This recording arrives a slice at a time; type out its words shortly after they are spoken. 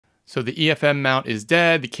So the EFM mount is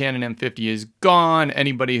dead, the Canon M50 is gone.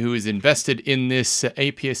 Anybody who is invested in this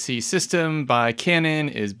APS-C system by Canon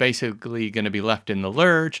is basically going to be left in the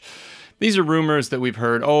lurch. These are rumors that we've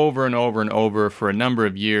heard over and over and over for a number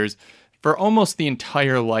of years, for almost the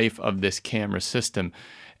entire life of this camera system.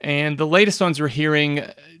 And the latest ones we're hearing,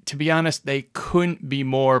 to be honest, they couldn't be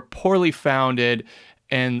more poorly founded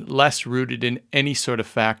and less rooted in any sort of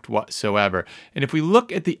fact whatsoever. And if we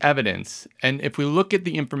look at the evidence, and if we look at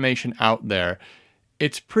the information out there,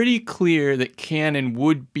 it's pretty clear that Canon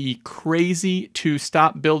would be crazy to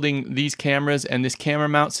stop building these cameras and this camera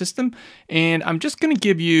mount system. And I'm just going to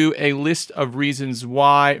give you a list of reasons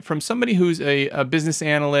why, from somebody who's a business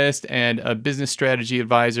analyst and a business strategy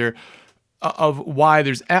advisor, of why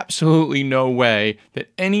there's absolutely no way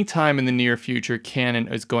that any time in the near future Canon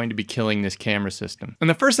is going to be killing this camera system. And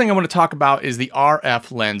the first thing I want to talk about is the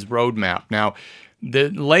RF lens roadmap. Now, the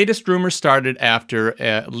latest rumor started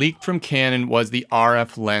after leaked from Canon was the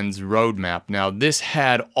RF lens roadmap. Now, this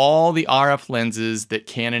had all the RF lenses that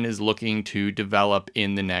Canon is looking to develop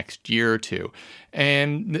in the next year or two.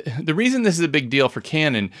 And the reason this is a big deal for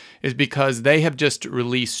Canon is because they have just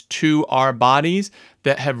released two R bodies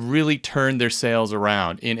that have really turned their sales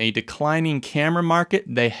around. In a declining camera market,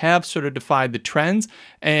 they have sort of defied the trends,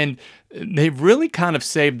 and they've really kind of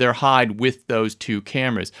saved their hide with those two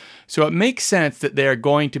cameras. So it makes sense that they're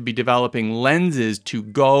going to be developing lenses to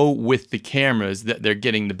go with the cameras that they're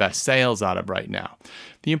getting the best sales out of right now.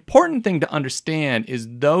 The important thing to understand is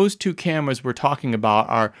those two cameras we're talking about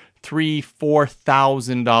are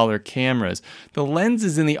 $3,000–$4,000 cameras. The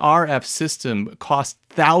lenses in the RF system cost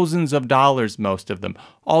thousands of dollars, most of them.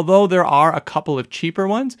 Although there are a couple of cheaper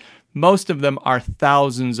ones, most of them are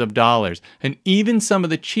thousands of dollars. And even some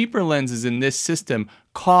of the cheaper lenses in this system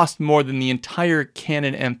cost more than the entire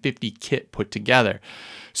Canon M50 kit put together.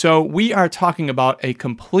 So we are talking about a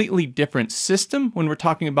completely different system when we're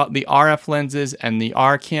talking about the RF lenses and the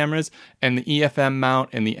R cameras and the EFM mount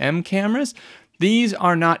and the M cameras. These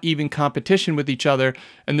are not even competition with each other,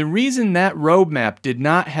 and the reason that roadmap did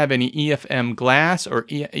not have any EFM glass or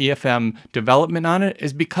EFM development on it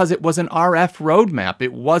is because it was an RF roadmap.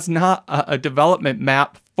 It was not a development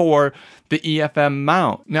map for the EFM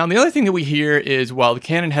mount. Now, the other thing that we hear is, well,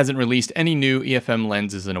 Canon hasn't released any new EFM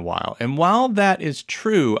lenses in a while. And while that is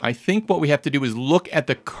true, I think what we have to do is look at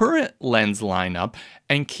the current lens lineup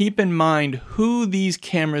and keep in mind who these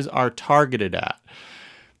cameras are targeted at.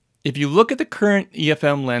 If you look at the current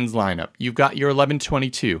EFM lens lineup, you've got your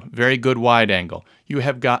 11-22, very good wide angle. You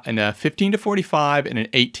have got a 15-45 and an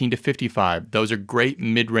 18-55. Those are great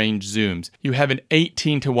mid-range zooms. You have an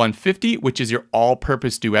 18-150, which is your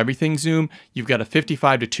all-purpose do-everything zoom. You've got a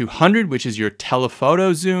 55-200, which is your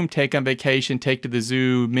telephoto zoom, take on vacation, take to the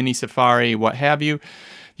zoo, mini safari, what have you.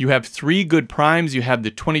 You have three good primes. You have the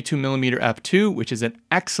 22mm f2, which is an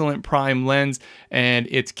excellent prime lens, and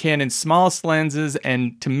it's Canon's smallest lenses,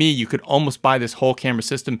 and to me, you could almost buy this whole camera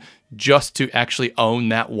system just to actually own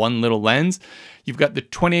that one little lens. You've got the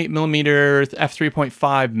 28mm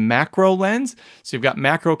f3.5 macro lens. So you've got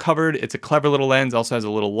macro covered. It's a clever little lens. Also has a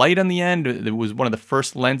little light on the end. It was one of the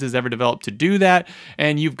first lenses ever developed to do that.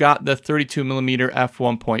 And you've got the 32mm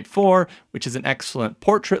f1.4, which is an excellent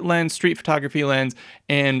portrait lens, street photography lens.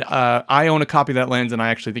 And I own a copy of that lens, and I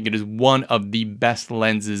actually think it is one of the best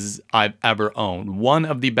lenses I've ever owned. One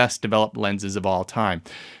of the best developed lenses of all time.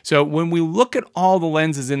 So when we look at all the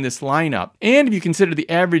lenses in this lineup, and if you consider the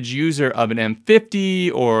average user of an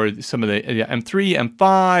M50 or some of the M3,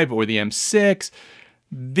 M5, or the M6,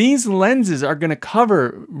 these lenses are going to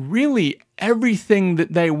cover really everything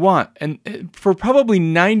that they want, and for probably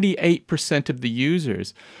 98% of the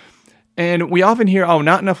users. And we often hear, oh,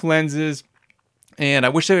 not enough lenses, and I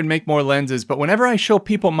wish they would make more lenses, but whenever I show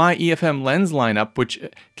people my EFM lens lineup, which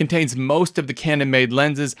contains most of the Canon-made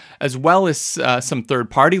lenses, as well as some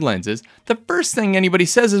third-party lenses, the first thing anybody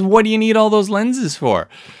says is, what do you need all those lenses for?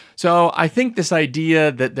 So I think this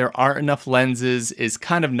idea that there aren't enough lenses is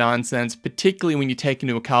kind of nonsense, particularly when you take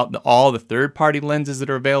into account all the third-party lenses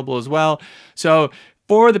that are available as well. So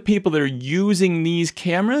for the people that are using these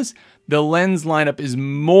cameras, the lens lineup is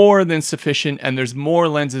more than sufficient, and there's more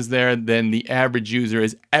lenses there than the average user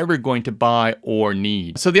is ever going to buy or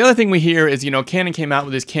need. So the other thing we hear is, Canon came out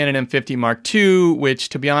with this Canon M50 Mark II, which,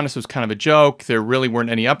 to be honest, was kind of a joke. There really weren't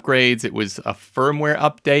any upgrades. It was a firmware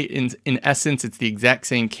update. In essence, it's the exact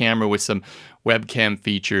same camera with some webcam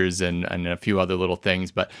features and a few other little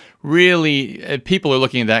things. But really, people are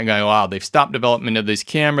looking at that and going, wow, they've stopped development of this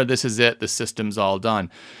camera. This is it. The system's all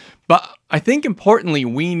done. But I think importantly,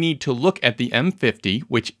 we need to look at the M50,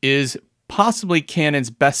 which is possibly Canon's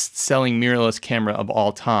best-selling mirrorless camera of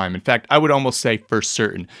all time. In fact, I would almost say for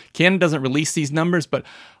certain. Canon doesn't release these numbers, but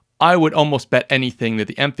I would almost bet anything that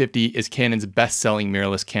the M50 is Canon's best-selling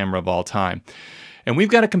mirrorless camera of all time. And we've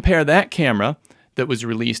got to compare that camera that was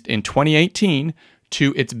released in 2018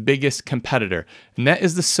 to its biggest competitor, and that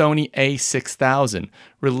is the Sony a6000,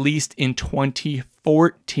 released in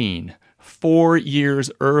 2014, 4 years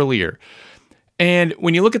earlier. And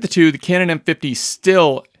when you look at the two, the Canon M50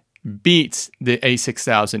 still beats the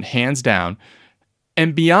a6000 hands down,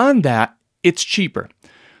 and beyond that, it's cheaper.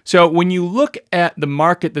 So when you look at the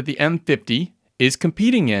market that the M50 is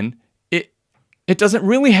competing in, it doesn't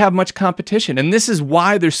really have much competition. And this is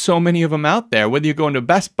why there's so many of them out there. Whether you're going to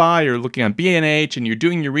Best Buy or looking on B&H and you're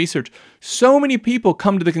doing your research, so many people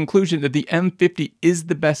come to the conclusion that the M50 is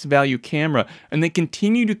the best value camera, and they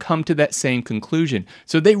continue to come to that same conclusion.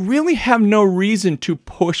 So they really have no reason to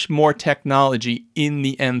push more technology in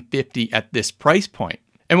the M50 at this price point.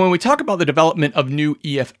 And when we talk about the development of new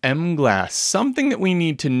EFM glass, something that we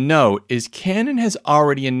need to note is Canon has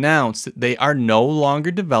already announced that they are no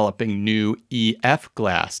longer developing new EF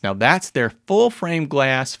glass. Now that's their full frame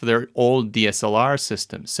glass for their old DSLR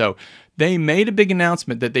systems. So they made a big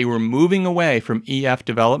announcement that they were moving away from EF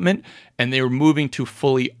development and they were moving to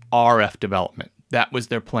fully RF development. That was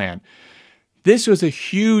their plan. This was a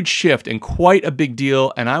huge shift and quite a big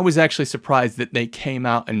deal, and I was actually surprised that they came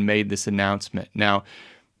out and made this announcement. Now,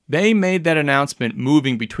 they made that announcement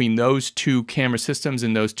moving between those two camera systems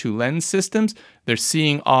and those two lens systems. They're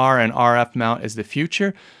seeing R and RF mount as the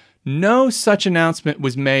future. No such announcement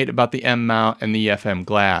was made about the M mount and the EFM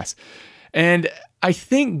glass. And I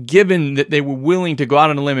think given that they were willing to go out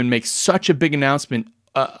on a limb and make such a big announcement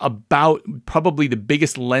about probably the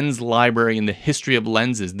biggest lens library in the history of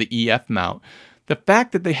lenses, the EF mount, the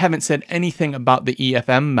fact that they haven't said anything about the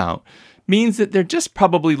EFM mount means that they're just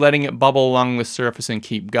probably letting it bubble along the surface and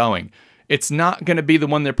keep going. It's not going to be the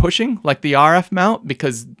one they're pushing like the RF mount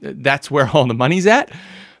because that's where all the money's at,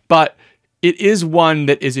 but it is one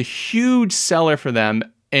that is a huge seller for them,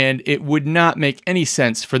 and it would not make any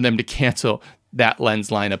sense for them to cancel that lens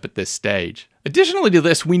lineup at this stage. Additionally to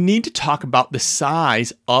this, we need to talk about the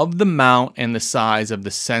size of the mount and the size of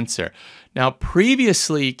the sensor. Now,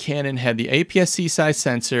 previously, Canon had the APS-C size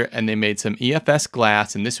sensor, and they made some EFS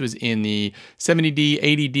glass, and this was in the 70D,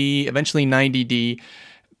 80D, eventually 90D.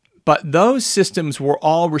 But those systems were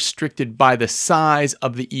all restricted by the size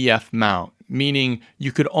of the EF mount, meaning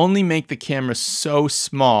you could only make the camera so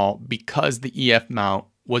small because the EF mount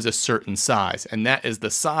was a certain size, and that is the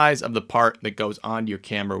size of the part that goes onto your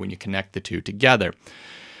camera when you connect the two together.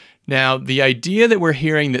 Now, the idea that we're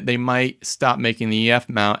hearing that they might stop making the EF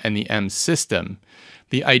mount and the M system,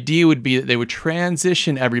 the idea would be that they would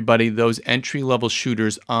transition everybody, those entry-level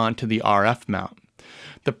shooters, onto the RF mount.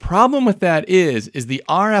 The problem with that is the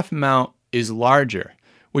RF mount is larger,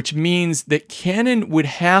 which means that Canon would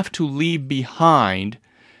have to leave behind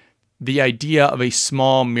the idea of a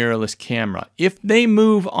small mirrorless camera. If they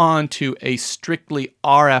move on to a strictly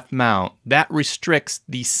RF mount, that restricts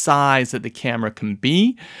the size that the camera can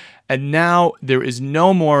be, and now there is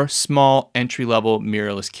no more small entry-level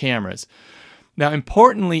mirrorless cameras. Now,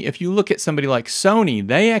 importantly, if you look at somebody like Sony,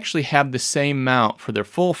 they actually have the same mount for their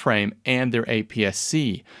full frame and their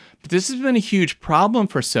APS-C. But this has been a huge problem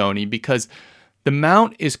for Sony because the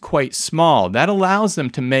mount is quite small. That allows them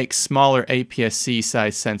to make smaller APS-C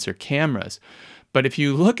size sensor cameras. But if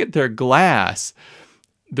you look at their glass,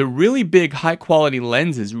 the really big high quality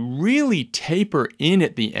lenses really taper in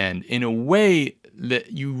at the end in a way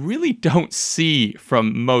that you really don't see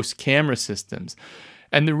from most camera systems.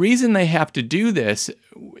 And the reason they have to do this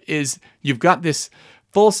is you've got this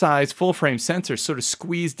full-size, full-frame sensor sort of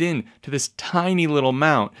squeezed in to this tiny little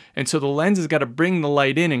mount. And so the lens has got to bring the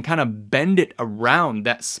light in and kind of bend it around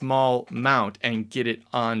that small mount and get it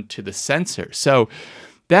onto the sensor. So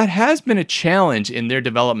that has been a challenge in their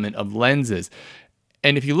development of lenses.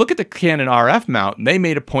 And if you look at the Canon RF mount, they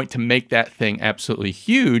made a point to make that thing absolutely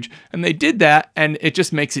huge. And they did that, and it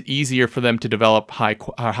just makes it easier for them to develop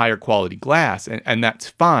higher quality glass. And that's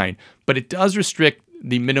fine. But it does restrict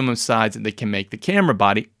the minimum size that they can make the camera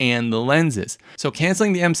body and the lenses. So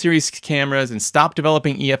canceling the M series cameras and stop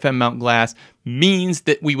developing EFM mount glass means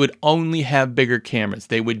that we would only have bigger cameras.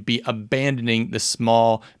 They would be abandoning the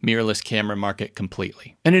small mirrorless camera market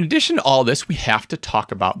completely. And in addition to all this, we have to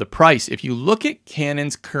talk about the price. If you look at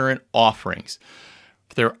Canon's current offerings,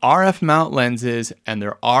 their RF mount lenses and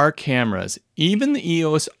their R cameras, even the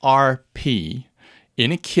EOS RP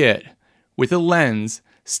in a kit with a lens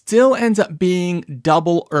still ends up being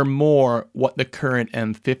double or more what the current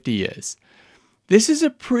M50 is. This is a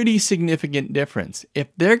pretty significant difference. If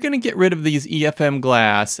they're going to get rid of these EFM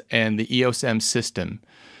glass and the EOS M system,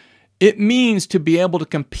 it means to be able to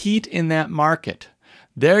compete in that market,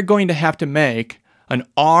 they're going to have to make an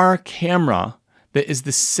R camera that is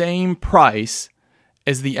the same price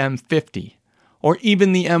as the M50 or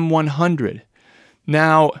even the M100.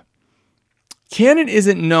 Now, Canon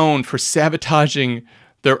isn't known for sabotaging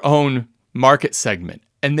their own market segment,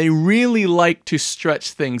 and they really like to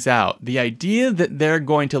stretch things out. The idea that they're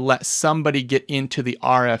going to let somebody get into the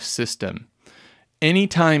RF system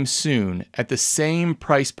anytime soon at the same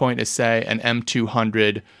price point as, say, an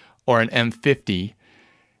M200 or an M50,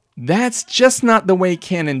 that's just not the way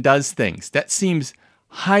Canon does things. That seems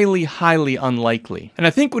highly, highly unlikely. And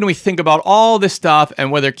I think when we think about all this stuff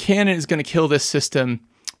and whether Canon is going to kill this system,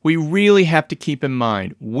 we really have to keep in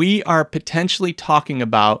mind we are potentially talking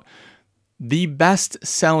about the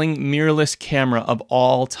best-selling mirrorless camera of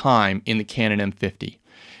all time in the Canon M50.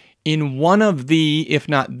 In one of the, if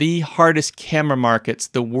not the hardest camera markets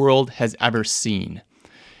the world has ever seen.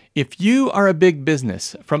 If you are a big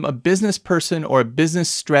business, from a business person or a business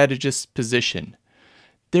strategist position,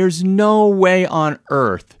 there's no way on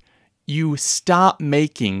earth you stop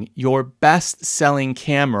making your best-selling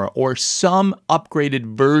camera or some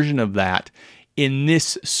upgraded version of that in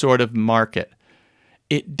this sort of market.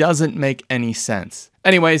 It doesn't make any sense.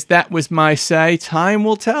 Anyways, that was my say. Time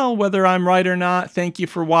will tell whether I'm right or not. Thank you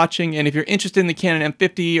for watching. And if you're interested in the Canon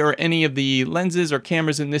M50 or any of the lenses or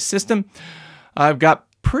cameras in this system, I've got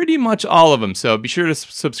pretty much all of them. So be sure to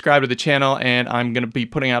subscribe to the channel, and I'm going to be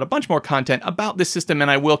putting out a bunch more content about this system,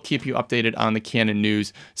 and I will keep you updated on the Canon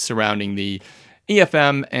news surrounding the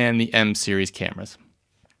EFM and the M series cameras.